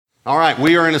All right,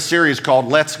 we are in a series called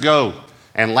Let's Go.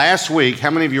 And last week,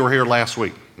 how many of you were here last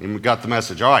week? And we got the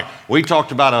message. All right, we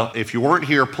talked about, if you weren't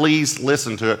here, please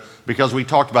listen to it, because we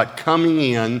talked about coming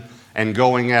in and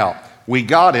going out. We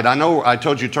got it. I know I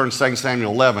told you to turn to 2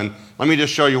 Samuel 11. Let me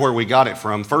just show you where we got it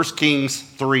from. 1 Kings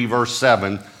 3, verse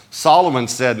 7. Solomon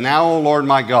said, "Now, O Lord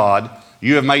my God,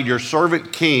 you have made your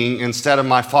servant king instead of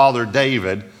my father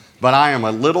David, but I am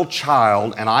a little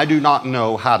child, and I do not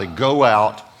know how to go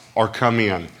out or come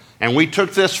in." And we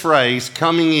took this phrase,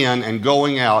 coming in and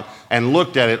going out, and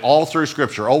looked at it all through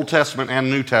Scripture, Old Testament and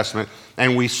New Testament,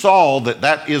 and we saw that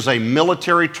that is a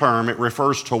military term. It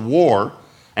refers to war,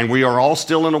 and we are all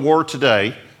still in a war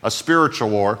today, a spiritual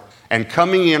war, and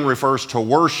coming in refers to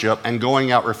worship, and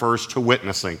going out refers to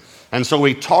witnessing. And so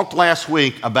we talked last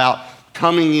week about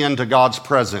coming into God's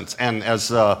presence, and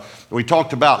as we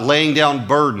talked about laying down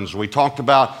burdens, we talked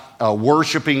about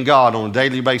worshiping God on a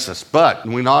daily basis. But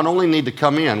we not only need to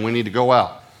come in, we need to go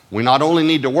out. We not only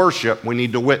need to worship, we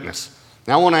need to witness.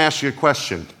 Now I want to ask you a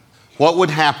question. What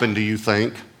would happen, do you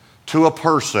think, to a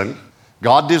person?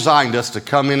 God designed us to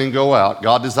come in and go out.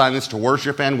 God designed us to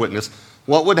worship and witness.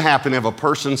 What would happen if a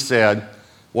person said,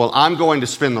 well, I'm going to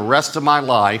spend the rest of my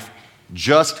life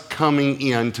just coming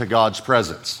into God's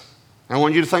presence? I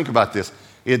want you to think about this.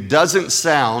 It doesn't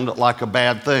sound like a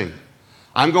bad thing.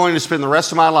 I'm going to spend the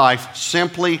rest of my life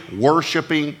simply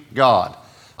worshiping God.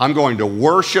 I'm going to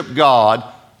worship God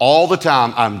all the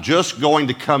time. I'm just going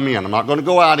to come in. I'm not going to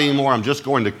go out anymore. I'm just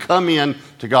going to come in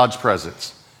to God's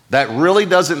presence. That really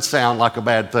doesn't sound like a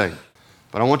bad thing.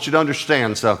 But I want you to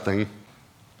understand something.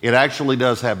 It actually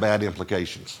does have bad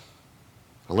implications.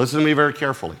 Now listen to me very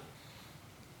carefully.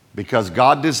 Because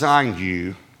God designed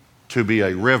you to be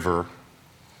a river,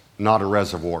 not a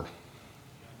reservoir.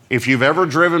 If you've ever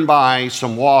driven by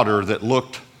some water that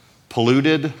looked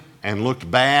polluted and looked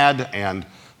bad, and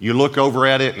you look over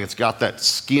at it and it's got that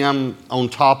skim on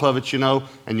top of it,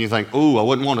 and you think, ooh, I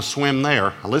wouldn't want to swim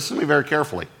there. Now listen to me very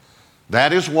carefully.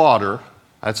 That is water.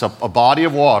 That's a body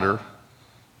of water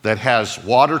that has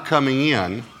water coming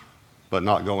in but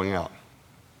not going out.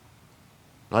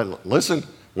 Now, listen,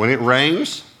 when it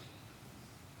rains,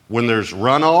 when there's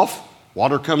runoff,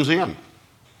 water comes in.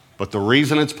 But the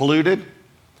reason it's polluted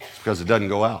is because it doesn't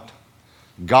go out.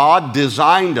 God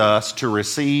designed us to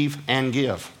receive and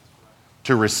give.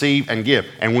 To receive and give.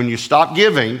 And when you stop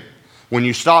giving, when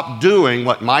you stop doing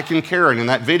what Mike and Karen in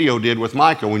that video did with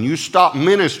Micah, when you stop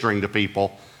ministering to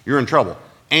people, you're in trouble.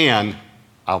 And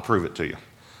I'll prove it to you.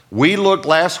 We looked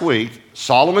last week,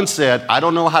 Solomon said, I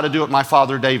don't know how to do what my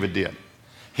father David did.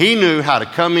 He knew how to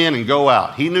come in and go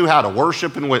out. He knew how to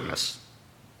worship and witness.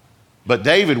 But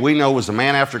David, we know, was a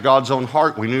man after God's own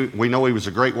heart. We know he was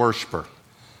a great worshiper.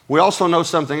 We also know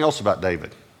something else about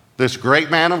David. This great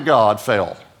man of God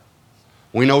fell.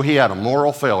 We know he had a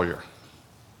moral failure.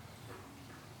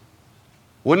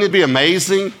 Wouldn't it be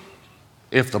amazing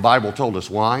if the Bible told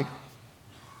us why?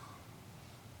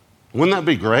 Wouldn't that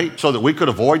be great, so that we could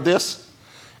avoid this?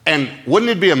 And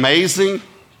wouldn't it be amazing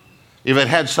if it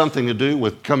had something to do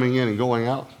with coming in and going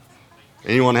out?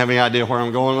 Anyone have any idea where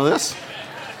I'm going with this?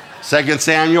 2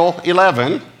 Samuel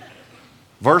 11,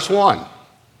 verse 1.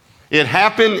 It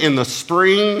happened in the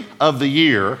spring of the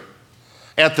year,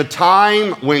 at the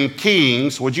time when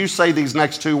kings, would you say these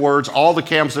next two words, all the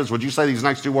campuses, would you say these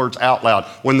next two words out loud?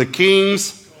 When the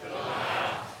kings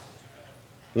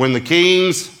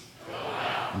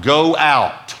go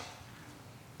out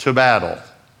to battle,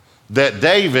 that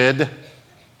David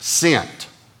sent.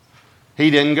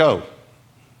 He didn't go.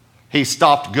 He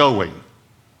stopped going.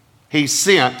 He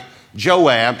sent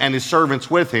Joab and his servants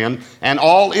with him and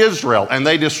all Israel, and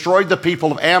they destroyed the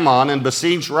people of Ammon and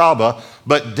besieged Rabbah,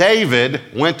 but David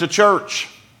went to church.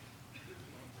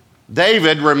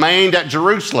 David remained at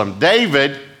Jerusalem.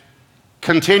 David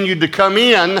continued to come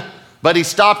in, but he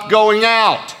stopped going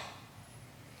out.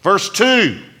 Verse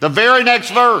 2, the very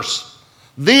next verse.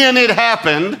 Then it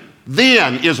happened,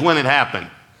 then is when it happened.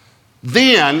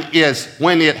 Then is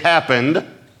when it happened.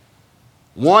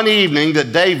 One evening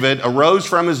that David arose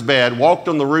from his bed, walked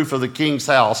on the roof of the king's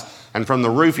house, and from the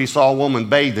roof he saw a woman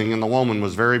bathing, and the woman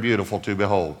was very beautiful to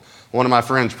behold. One of my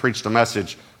friends preached a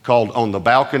message called On the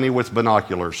Balcony with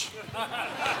Binoculars.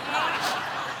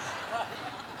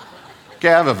 Okay,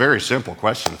 I have a very simple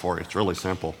question for you. It's really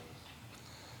simple.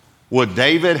 Would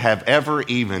David have ever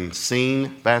even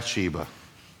seen Bathsheba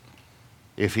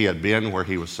if he had been where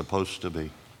he was supposed to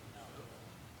be?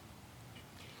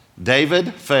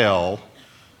 David fell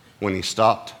when he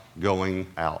stopped going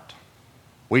out.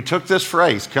 We took this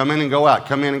phrase, come in and go out,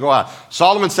 come in and go out.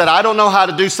 Solomon said, I don't know how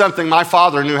to do something my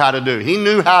father knew how to do. He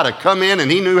knew how to come in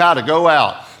and he knew how to go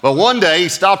out. But one day he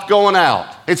stopped going out.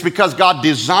 It's because God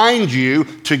designed you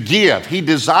to give. He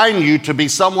designed you to be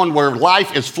someone where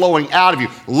life is flowing out of you.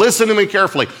 Listen to me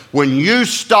carefully. When you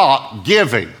stop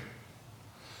giving,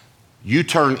 you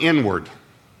turn inward.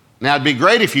 Now, it'd be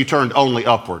great if you turned only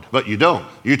upward, but you don't.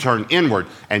 You turn inward,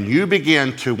 and you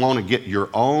begin to want to get your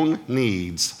own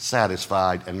needs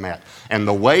satisfied and met. And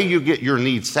the way you get your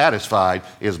needs satisfied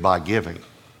is by giving.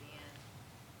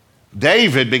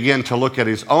 David began to look at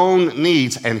his own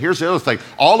needs, and here's the other thing.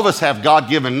 All of us have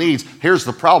God-given needs. Here's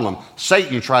the problem.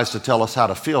 Satan tries to tell us how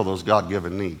to fill those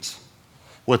God-given needs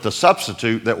with a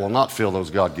substitute that will not fill those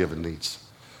God-given needs.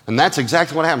 And that's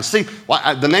exactly what happens. See,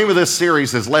 the name of this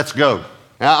series is Let's Go.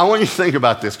 Now, I want you to think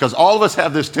about this, because all of us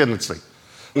have this tendency.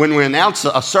 When we announce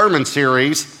a sermon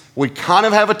series, we kind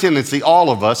of have a tendency, all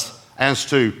of us, as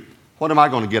to, what am I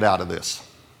going to get out of this?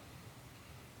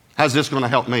 How's this going to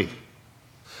help me?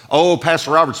 Oh,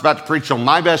 Pastor Robert's about to preach on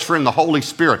my best friend, the Holy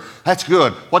Spirit. That's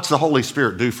good. What's the Holy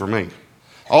Spirit do for me?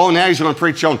 Oh, now he's going to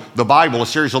preach on the Bible, a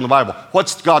series on the Bible.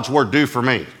 What's God's Word do for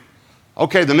me?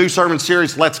 Okay, the new sermon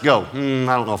series, Let's Go. I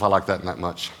don't know if I like that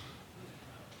much.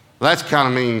 That's kind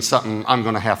of means something I'm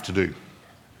going to have to do.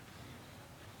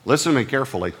 Listen to me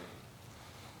carefully.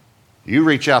 You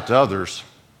reach out to others,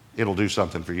 it'll do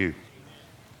something for you.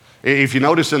 If you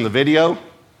notice in the video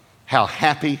how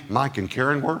happy Mike and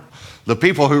Karen were, the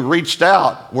people who reached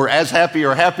out were as happy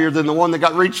or happier than the one that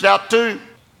got reached out to.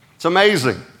 It's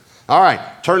amazing. All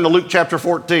right, turn to Luke chapter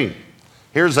 14.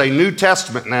 Here's a New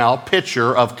Testament now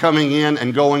picture of coming in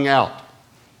and going out.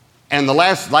 And the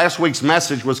last week's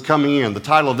message was coming in. The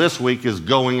title of this week is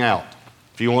Going Out.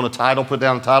 If you want a title, put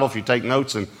down a title. If you take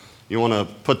notes and you want to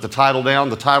put the title down,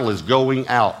 the title is Going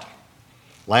Out.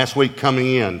 Last week,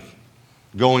 coming in,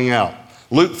 going out.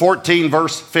 Luke 14,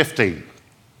 verse 15.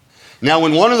 Now,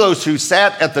 when one of those who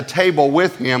sat at the table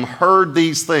with him heard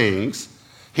these things,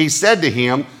 he said to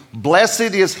him,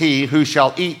 "Blessed is he who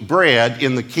shall eat bread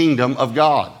in the kingdom of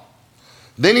God."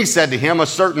 Then he said to him, a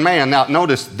certain man. Now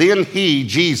notice, then he,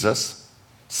 Jesus,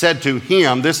 said to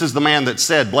him, this is the man that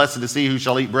said, "Blessed is he who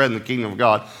shall eat bread in the kingdom of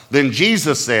God." Then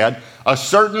Jesus said, a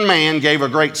certain man gave a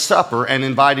great supper and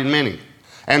invited many,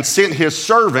 and sent his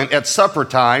servant at supper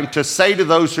time to say to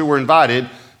those who were invited,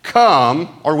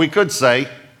 "Come," or we could say,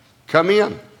 "Come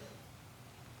in.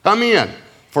 Come in,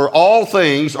 for all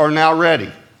things are now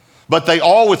ready." But they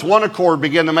all with one accord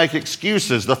began to make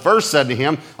excuses. The first said to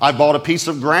him, "I bought a piece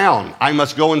of ground. I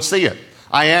must go and see it.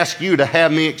 I ask you to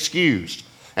have me excused."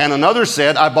 And another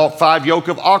said, "I bought 5 yoke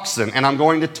of oxen, and I'm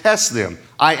going to test them.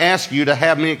 I ask you to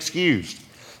have me excused."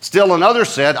 Still another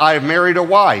said, "I have married a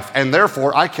wife, and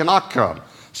therefore I cannot come."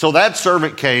 So that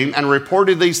servant came and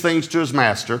reported these things to his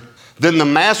master. Then the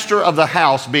master of the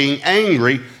house, being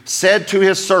angry, said to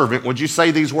his servant, would you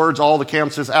say these words, all the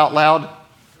campuses out loud?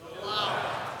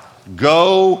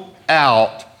 Go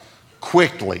out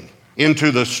quickly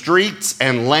into the streets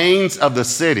and lanes of the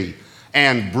city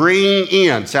and bring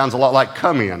in, sounds a lot like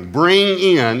come in, bring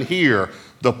in here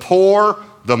the poor,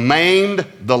 the maimed,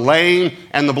 the lame,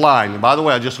 and the blind. And by the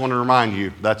way, I just want to remind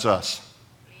you, that's us.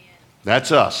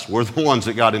 That's us. We're the ones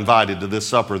that got invited to this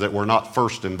supper that were not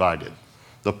first invited.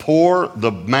 The poor,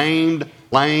 the maimed,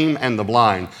 lame, and the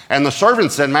blind. And the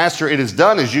servant said, "Master, it is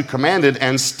done as you commanded,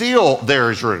 and still there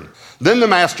is room." Then the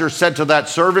master said to that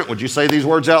servant, would you say these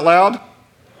words out loud?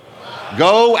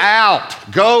 Go out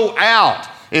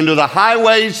into the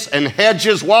highways and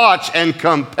hedges, watch, and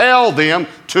compel them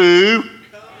to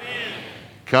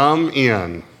come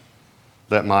in,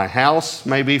 that my house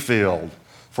may be filled.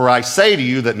 For I say to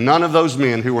you that none of those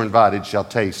men who were invited shall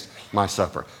taste my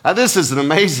supper. Now this is an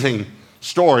amazing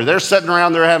story. They're sitting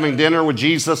around there having dinner with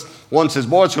Jesus. One says,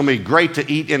 "Boy, it's going to be great to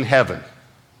eat in heaven."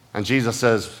 And Jesus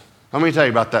says, "Let me tell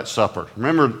you about that supper."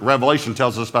 Remember, Revelation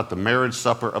tells us about the marriage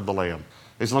supper of the Lamb.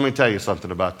 He says, "Let me tell you something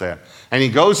about that." And he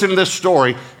goes into this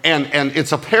story, and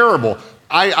it's a parable.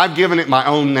 I've given it my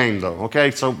own name, though,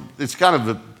 okay? So it's kind of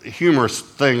a humorous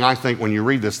thing, I think, when you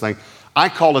read this thing. I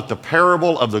call it the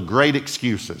parable of the great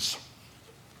excuses.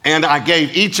 And I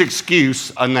gave each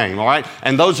excuse a name, all right?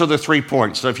 And those are the 3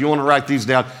 points. So if you want to write these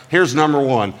down, here's number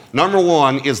 1. Number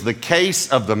 1 is the case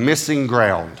of the missing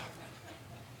ground.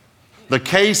 The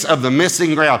case of the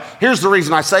missing ground. Here's the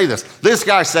reason I say this. This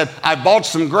guy said, "I bought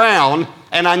some ground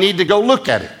and I need to go look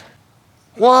at it."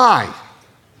 Why?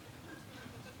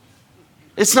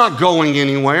 It's not going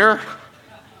anywhere.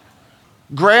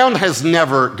 Ground has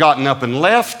never gotten up and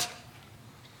left.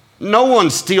 No one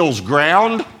steals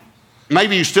ground.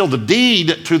 Maybe you steal the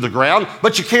deed to the ground,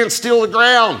 but you can't steal the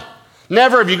ground.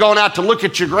 Never have you gone out to look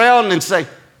at your ground and say,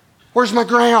 "Where's my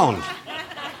ground?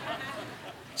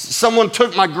 Someone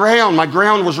took my ground. My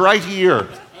ground was right here."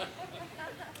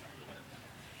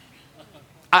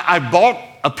 I bought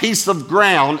a piece of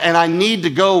ground and I need to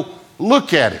go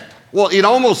look at it. Well, it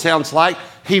almost sounds like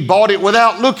he bought it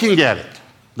without looking at it,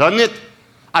 doesn't it?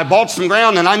 I bought some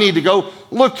ground and I need to go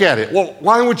look at it. Well,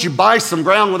 why would you buy some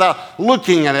ground without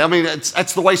looking at it? I mean,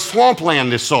 that's the way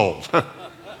swampland is sold.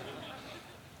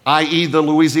 I.e. the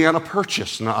Louisiana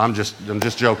Purchase. No, I'm just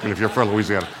joking if you're from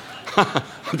Louisiana.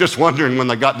 I'm just wondering when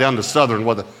they got down to Southern,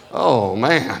 oh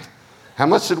man, how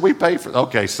much did we pay for?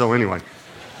 Okay, so anyway.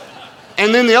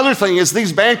 And then the other thing is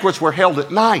these banquets were held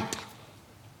at night.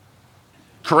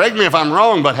 Correct me if I'm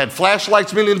wrong, but had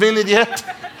flashlights been invented yet?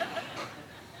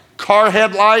 Car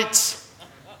headlights?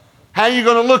 How are you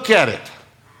going to look at it?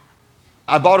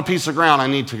 I bought a piece of ground, I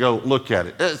need to go look at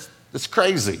it. It's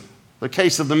crazy. The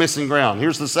case of the missing ground.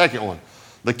 Here's the second one.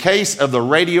 The case of the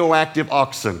radioactive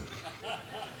oxen.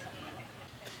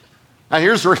 Now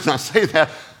here's the reason I say that.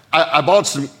 I bought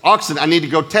some oxen, I need to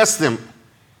go test them.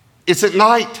 It's at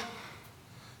night.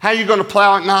 How are you going to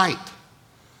plow at night?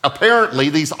 Apparently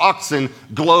these oxen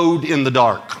glowed in the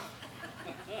dark.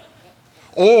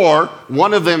 Or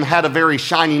one of them had a very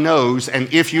shiny nose,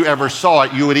 and if you ever saw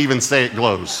it, you would even say it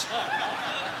glows.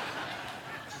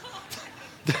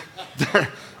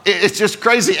 It's just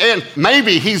crazy. And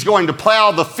maybe he's going to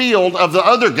plow the field of the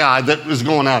other guy that was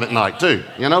going out at night too,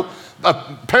 you know?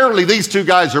 Apparently these two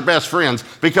guys are best friends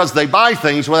because they buy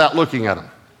things without looking at them.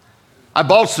 I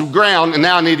bought some ground and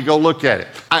now I need to go look at it.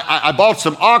 I bought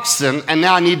some oxen and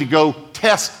now I need to go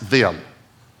test them.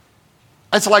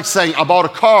 That's like saying I bought a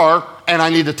car and I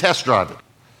need to test drive it.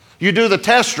 You do the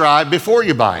test drive before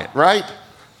you buy it, right?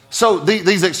 So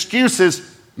these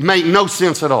excuses make no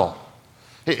sense at all.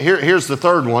 Here's the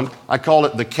third one. I call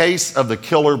it the case of the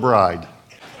killer bride.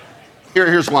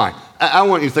 Here's why. I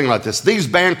want you to think about this. These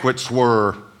banquets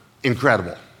were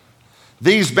incredible.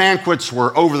 These banquets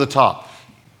were over the top.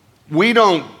 We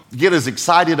don't get as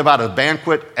excited about a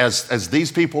banquet as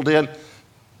these people did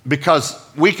because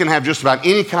we can have just about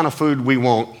any kind of food we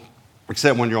want,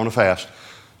 except when you're on a fast.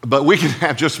 But we can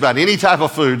have just about any type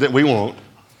of food that we want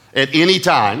at any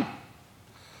time.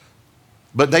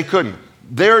 But they couldn't.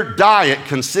 Their diet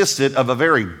consisted of a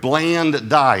very bland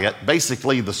diet,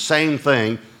 basically the same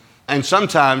thing. And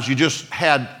sometimes you just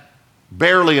had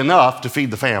barely enough to feed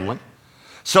the family.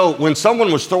 So when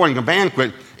someone was throwing a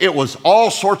banquet, it was all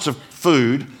sorts of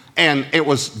food, and it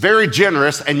was very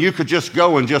generous, and you could just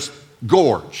go and just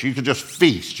gorge. You could just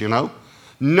feast, you know.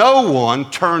 No one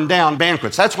turned down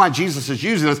banquets. That's why Jesus is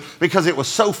using this, because it was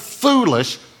so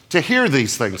foolish to hear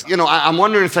these things. You know, I'm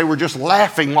wondering if they were just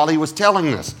laughing while he was telling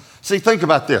this. See, think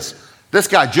about this. This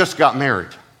guy just got married,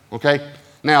 okay?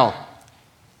 Now,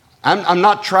 I'm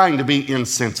not trying to be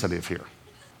insensitive here.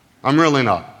 I'm really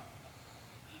not.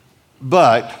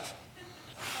 But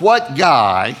what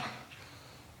guy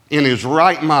in his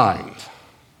right mind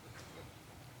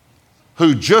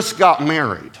who just got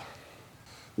married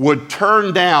would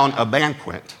turn down a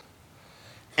banquet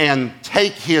and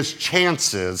take his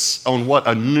chances on what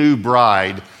a new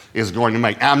bride is going to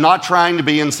make? Now, I'm not trying to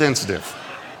be insensitive,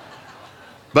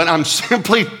 but I'm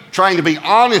simply trying to be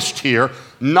honest here.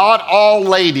 Not all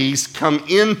ladies come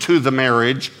into the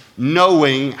marriage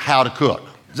knowing how to cook.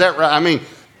 Is that right? I mean,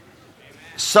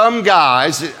 some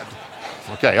guys,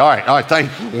 okay, all right,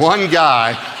 thank you. One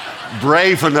guy,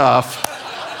 brave enough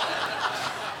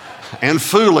and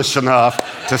foolish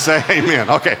enough to say amen.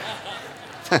 Okay.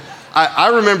 I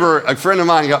remember a friend of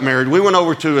mine got married. We went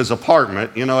over to his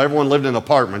apartment. You know, everyone lived in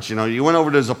apartments. You know, you went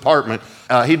over to his apartment.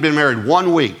 He'd been married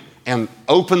 1 week and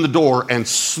opened the door and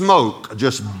smoke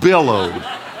just billowed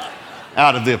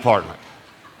out of the apartment.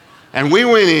 And we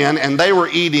went in and they were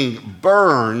eating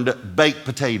burned baked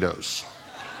potatoes.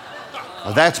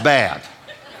 Well, that's bad.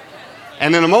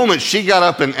 And in a moment, she got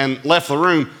up and left the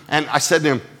room. And I said to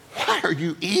him, "Why are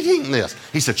you eating this?"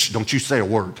 He said, "Shh, don't you say a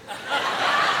word."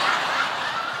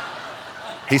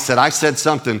 He said, "I said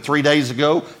something 3 days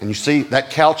ago, and you see that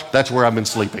couch? That's where I've been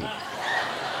sleeping."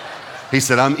 He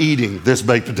said, "I'm eating this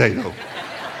baked potato."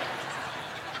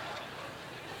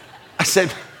 I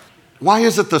said, "Why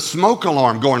isn't the smoke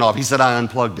alarm going off?" He said, "I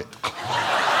unplugged it."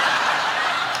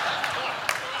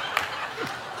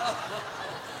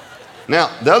 Now,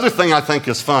 the other thing I think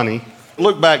is funny,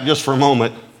 look back just for a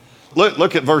moment.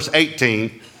 Look at verse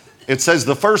 18. It says,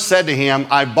 "The first said to him,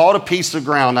 I bought a piece of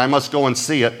ground. I must go and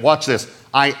see it." Watch this.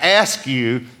 "I ask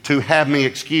you to have me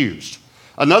excused."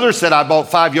 Another said, "I bought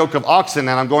 5 yoke of oxen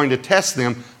and I'm going to test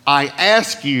them. I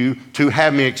ask you to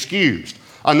have me excused."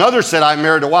 Another said, "I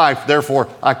married a wife, therefore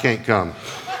I can't come."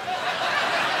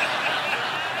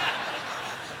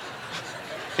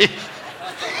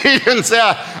 He didn't say,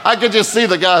 I could just see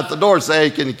the guy at the door say,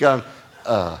 "Hey, can you come?"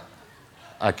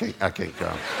 I can't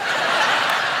come.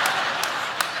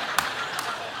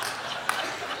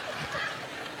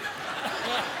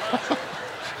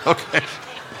 Okay.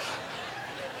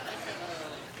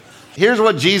 Here's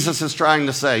what Jesus is trying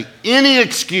to say. Any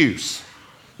excuse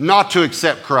not to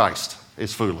accept Christ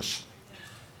is foolish.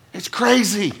 It's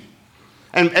crazy.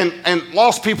 And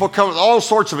lost people come with all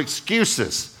sorts of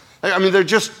excuses. I mean, they're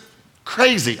just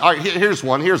crazy. All right, here's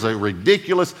one. Here's a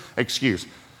ridiculous excuse.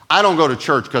 I don't go to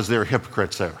church because there are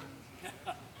hypocrites there.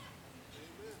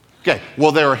 Okay,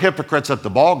 well, there are hypocrites at the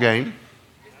ball game.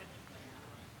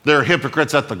 There are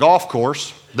hypocrites at the golf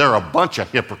course. There are a bunch of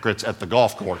hypocrites at the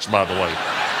golf course, by the way.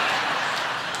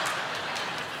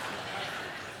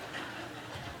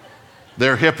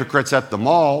 There are hypocrites at the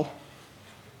mall.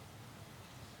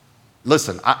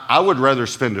 Listen, I would rather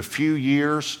spend a few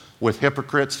years with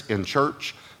hypocrites in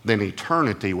church than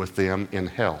eternity with them in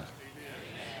hell.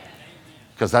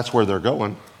 Because that's where they're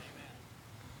going.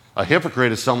 A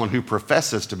hypocrite is someone who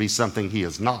professes to be something he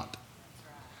is not.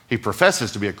 He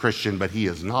professes to be a Christian, but he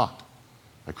is not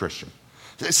a Christian.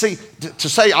 See, to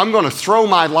say I'm going to throw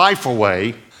my life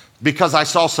away because I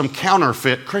saw some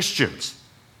counterfeit Christians.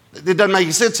 It doesn't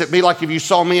make sense. It'd be like if you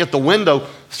saw me at the window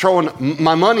throwing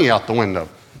my money out the window.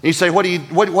 And you say, why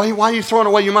are you throwing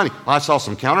away your money? Well, I saw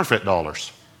some counterfeit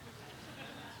dollars.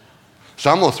 So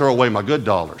I'm going to throw away my good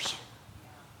dollars.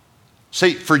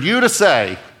 See, for you to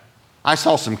say, I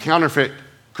saw some counterfeit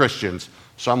Christians,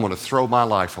 so I'm going to throw my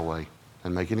life away,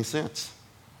 doesn't make any sense.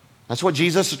 That's what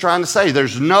Jesus is trying to say.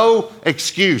 There's no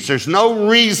excuse. There's no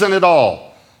reason at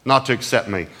all not to accept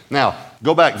me. Now,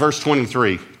 go back, verse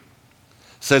 23. It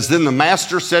says, then the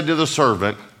master said to the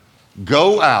servant,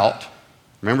 go out,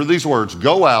 remember these words,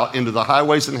 go out into the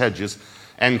highways and hedges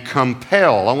and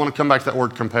compel, I want to come back to that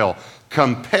word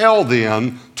compel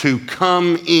them to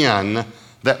come in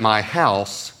that my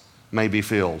house may be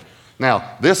filled.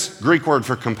 Now, this Greek word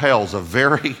for compel is a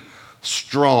very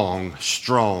strong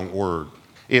word.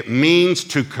 It means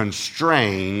to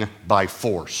constrain by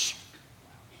force.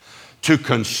 To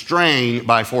constrain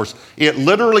by force. It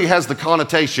literally has the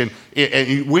connotation,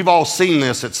 we've all seen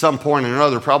this at some point or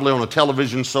another, probably on a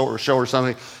television show or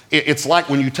something. It's like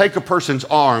when you take a person's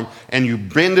arm and you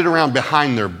bend it around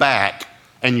behind their back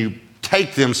and you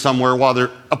take them somewhere while they're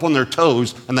up on their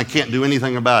toes and they can't do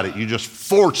anything about it. You just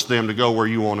force them to go where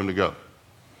you want them to go.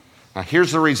 Now,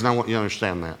 here's the reason I want you to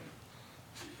understand that.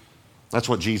 That's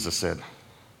what Jesus said.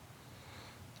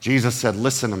 Jesus said,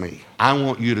 listen to me. I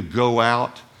want you to go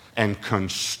out and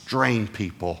constrain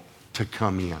people to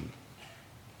come in.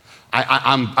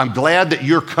 I'm glad that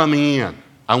you're coming in.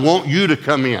 I want you to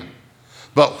come in.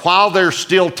 But while there's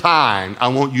still time, I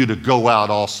want you to go out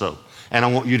also. And I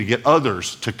want you to get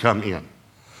others to come in.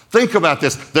 Think about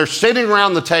this. They're sitting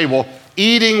around the table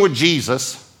eating with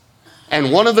Jesus.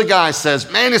 And one of the guys says,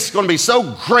 man, it's going to be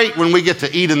so great when we get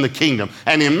to eat in the kingdom.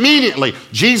 And immediately,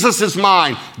 Jesus'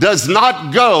 mind does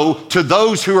not go to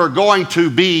those who are going to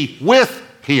be with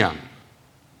him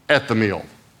at the meal.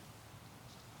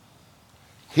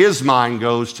 His mind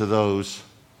goes to those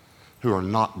who are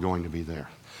not going to be there.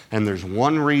 And there's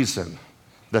one reason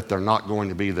that they're not going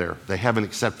to be there. They haven't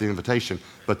accepted the invitation.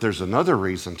 But there's another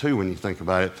reason, too, when you think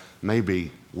about it.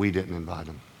 Maybe we didn't invite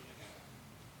them.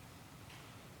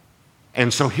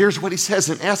 And so here's what he says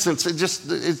in essence.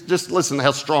 Just listen to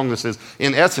how strong this is.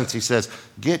 In essence, he says,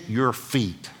 get your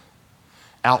feet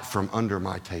out from under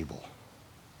my table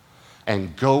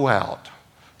and go out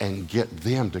and get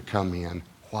them to come in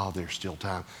while there's still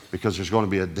time. Because there's going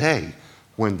to be a day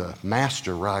when the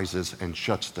master rises and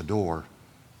shuts the door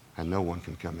and no one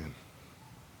can come in.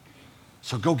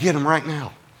 So go get them right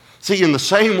now. See, in the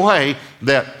same way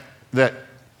that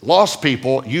lost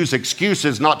people use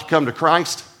excuses not to come to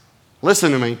Christ,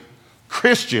 listen to me,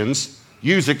 Christians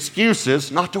use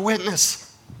excuses not to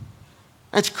witness.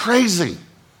 That's crazy.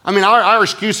 I mean, our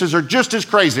excuses are just as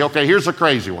crazy. Okay, here's a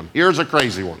crazy one.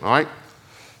 All right?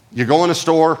 You go in a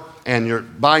store and you're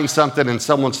buying something and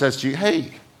someone says to you,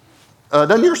 hey,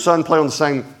 doesn't your son play on the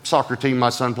same soccer team my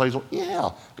son plays on?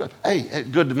 Yeah, good. Hey,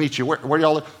 good to meet you. Where do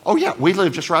y'all live? Oh, yeah, we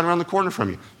live just right around the corner from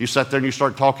you. You sit there and you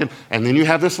start talking, and then you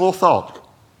have this little thought,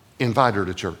 invite her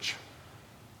to church.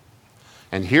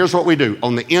 And here's what we do.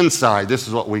 On the inside, this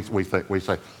is what we think. We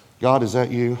say, God, is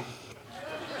that you?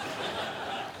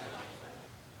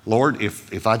 Lord,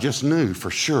 if I just knew for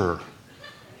sure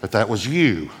that was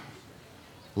you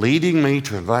leading me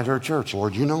to invite her to church,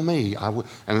 Lord, you know me. And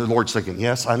the Lord's thinking,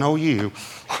 yes, I know you.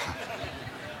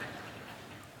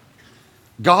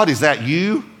 God, is that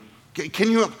you?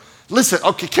 Can you, listen,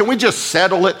 okay, can we just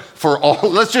settle it for all?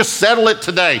 Let's just settle it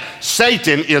today.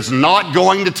 Satan is not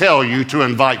going to tell you to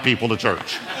invite people to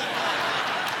church.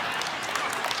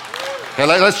 Okay,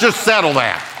 let's just settle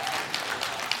that.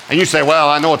 And you say, well,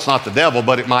 I know it's not the devil,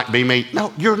 but it might be me.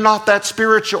 No, you're not that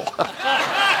spiritual.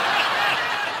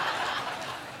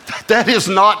 That is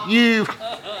not you.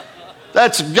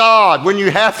 That's God. When you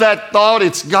have that thought,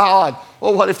 it's God.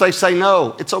 Well, what if they say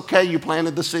no? It's okay, you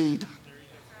planted the seed.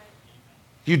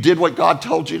 You did what God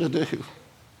told you to do.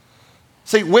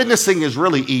 See, witnessing is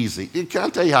really easy. Can I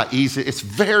tell you how easy? It's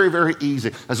very, very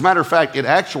easy. As a matter of fact, it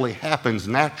actually happens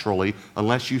naturally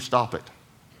unless you stop it.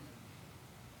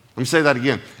 Let me say that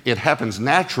again. It happens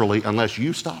naturally unless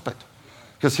you stop it.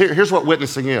 Because here's what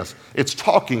witnessing is. It's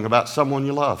talking about someone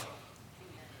you love.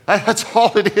 That's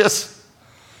all it is.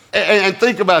 And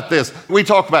think about this. We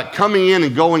talk about coming in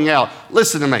and going out.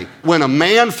 Listen to me. When a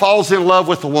man falls in love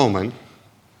with a woman,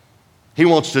 he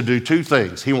wants to do two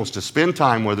things. He wants to spend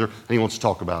time with her, and he wants to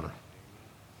talk about her.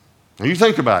 Now you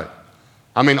think about it.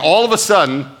 I mean, all of a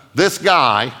sudden, this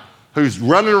guy who's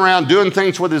running around doing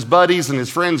things with his buddies and his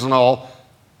friends and all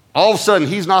of a sudden,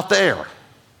 he's not there.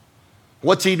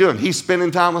 What's he doing? He's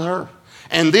spending time with her.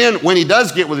 And then when he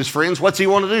does get with his friends, what's he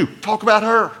want to do? Talk about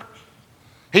her.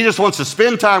 He just wants to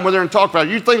spend time with her and talk about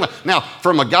her. You think, now,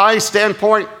 from a guy's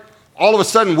standpoint, all of a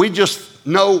sudden, we just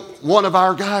know one of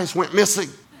our guys went missing.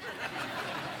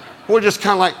 We're just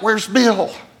kind of like, where's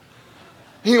Bill?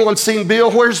 Anyone seen Bill?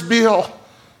 Where's Bill?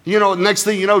 You know, next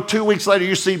thing you know, 2 weeks later,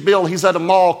 you see Bill. He's at a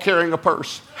mall carrying a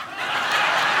purse.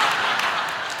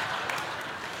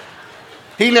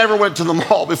 He never went to the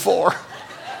mall before.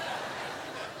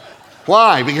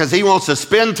 Why? Because he wants to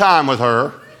spend time with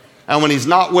her, and when he's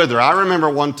not with her. I remember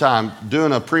one time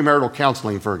doing a premarital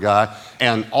counseling for a guy,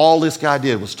 and all this guy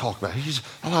did was talk about it.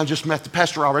 I just met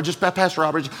Pastor Robert.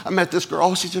 I met this girl.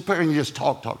 Oh, she's just, and he just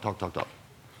talk.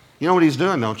 You know what he's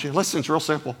doing, don't you? Listen, it's real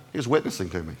simple. He's witnessing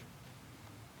to me.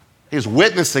 He's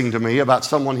witnessing to me about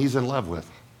someone he's in love with.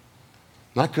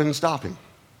 And I couldn't stop him.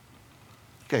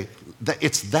 Okay,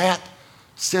 it's that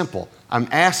simple. I'm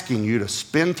asking you to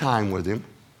spend time with him.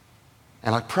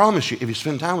 And I promise you, if you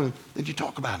spend time with him, then you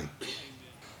talk about him.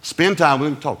 Spend time with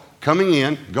him, talk. Coming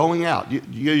in, going out.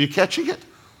 You catching it?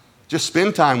 Just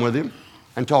spend time with him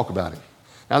and talk about him.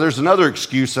 Now, there's another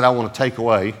excuse that I want to take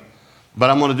away,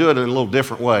 but I'm going to do it in a little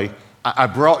different way. I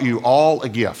brought you all a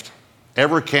gift.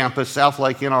 Every campus, South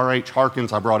Lake, NRH,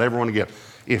 Harkins, I brought everyone a gift.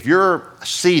 If you're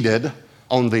seated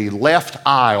on the left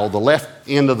aisle, the left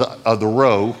end of the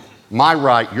row, my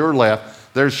right, your left,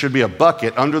 there should be a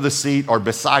bucket under the seat or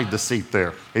beside the seat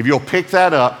there. If you'll pick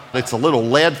that up, it's a little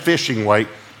lead fishing weight.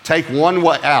 Take one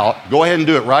out. Go ahead and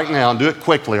do it right now and do it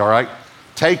quickly, all right?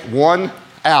 Take one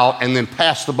out and then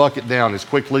pass the bucket down as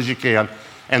quickly as you can.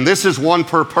 And this is one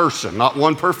per person, not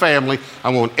one per family. I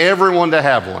want everyone to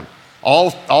have one.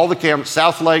 All the campus,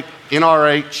 South Lake,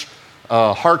 NRH,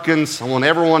 Harkins, I want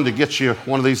everyone to get you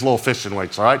one of these little fishing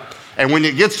weights, all right? And when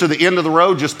it gets to the end of the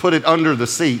road, just put it under the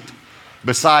seat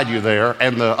beside you there,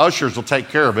 and the ushers will take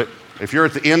care of it. If you're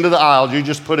at the end of the aisle, you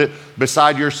just put it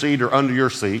beside your seat or under your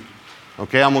seat.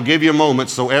 Okay, I'm going to give you a moment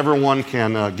so everyone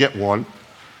can get one.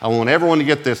 I want everyone to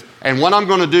get this. And what I'm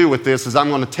going to do with this is I'm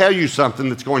going to tell you something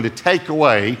that's going to take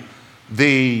away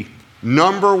the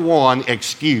number one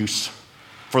excuse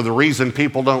for the reason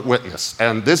people don't witness.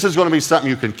 And this is going to be something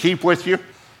you can keep with you.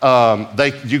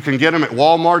 You can get them at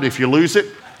Walmart if you lose it.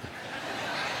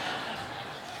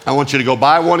 I want you to go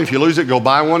buy one. If you lose it, go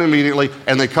buy one immediately.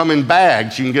 And they come in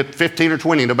bags. You can get 15 or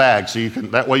 20 in a bag. So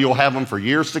that way you'll have them for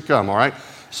years to come, all right?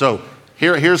 So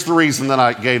here's the reason that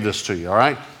I gave this to you, all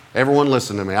right? Everyone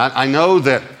listen to me. I know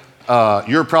that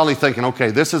you're probably thinking,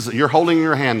 okay, you're holding in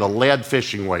your hand a lead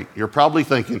fishing weight. You're probably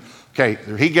thinking, okay,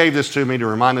 he gave this to me to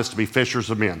remind us to be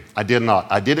fishers of men. I did not.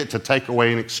 I did it to take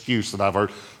away an excuse that I've heard,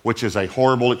 which is a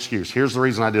horrible excuse. Here's the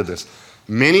reason I did this.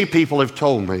 Many people have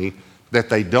told me that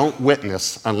they don't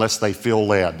witness unless they feel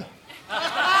led.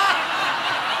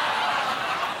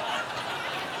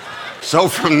 So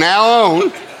from now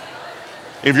on,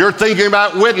 if you're thinking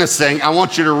about witnessing, I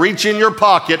want you to reach in your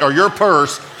pocket or your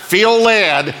purse, feel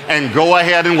led, and go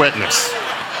ahead and witness.